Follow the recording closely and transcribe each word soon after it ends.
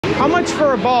How much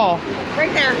for a ball?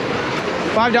 Right there.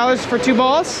 $5 for 2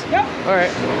 balls? Yep. All right.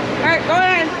 All right, go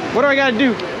ahead. What do I gotta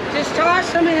do? Just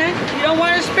toss them in. You don't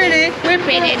want to spin it. Whip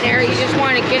it in there. You just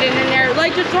want to get it in there.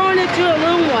 Like you're throwing it to a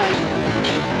little one.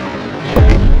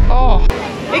 Oh.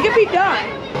 It can be done.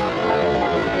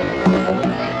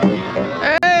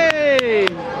 Hey!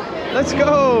 Let's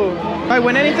go. Do I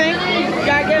win anything? You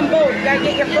gotta get them both. You gotta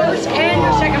get your first and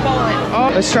your second ball in. Oh,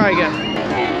 let's try again.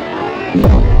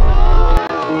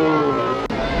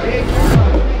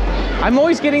 I'm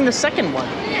always getting the second one.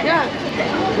 Yeah.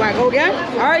 You wanna go again?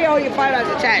 All right, owe you 5 out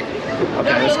of 10.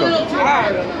 Okay, let's go. All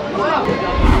right.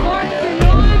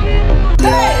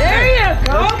 Hey, there you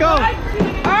go. Let's go.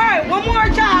 All right, one more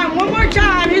time. One more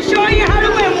time. He's showing you how to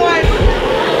win one.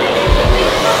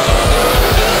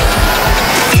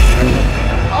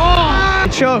 I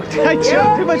choked. I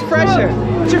choked. Too much pressure.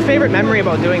 What's your favorite memory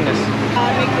about doing this?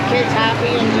 Make the kids happy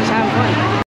and just have fun.